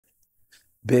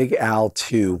Big Al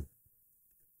 2.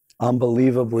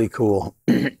 Unbelievably cool.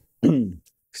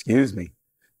 Excuse me.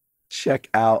 Check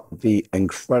out the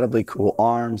incredibly cool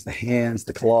arms, the hands,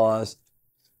 the claws.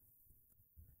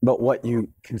 But what you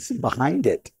can see behind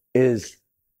it is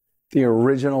the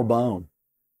original bone.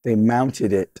 They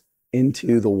mounted it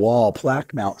into the wall,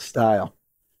 plaque mount style.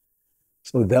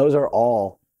 So those are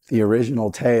all the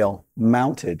original tail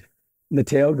mounted. And the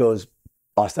tail goes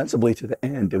ostensibly to the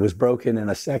end. It was broken in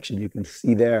a section you can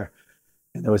see there.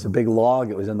 And there was a big log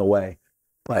that was in the way.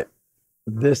 But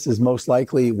this is most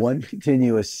likely one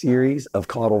continuous series of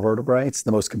caudal vertebrates,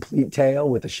 the most complete tail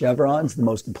with the chevrons, the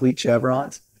most complete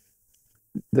chevrons.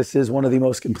 This is one of the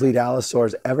most complete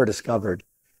allosaurs ever discovered.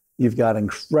 You've got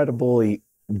incredibly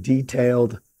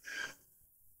detailed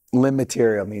limb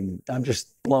material. I mean, I'm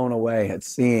just blown away at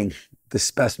seeing the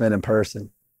specimen in person.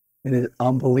 It is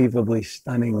unbelievably,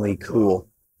 stunningly cool.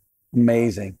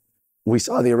 Amazing. We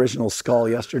saw the original skull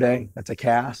yesterday. That's a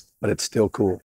cast, but it's still cool.